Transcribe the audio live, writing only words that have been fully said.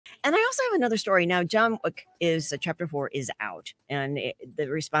And I also have another story. Now, John Wick is chapter 4 is out, and the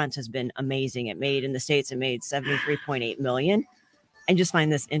response has been amazing. It made in the States, it made 73.8 million. I just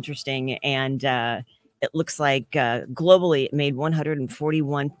find this interesting. And it looks like globally it made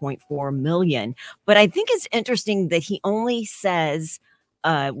 141.4 million. But I think it's interesting that he only says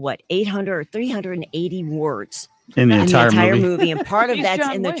 800 or 380 words in the entire movie, and part of He's that's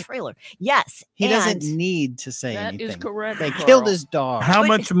John in Wick. the trailer. Yes, He doesn't need to say That anything. is correct. They Carl. killed his dog. How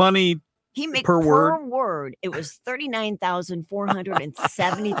much money he made per per word? It was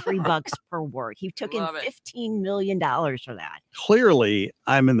 $39,473 per word. He took in Love it. $15 million for that. Clearly,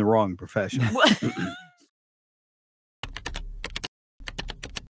 I'm in the wrong profession.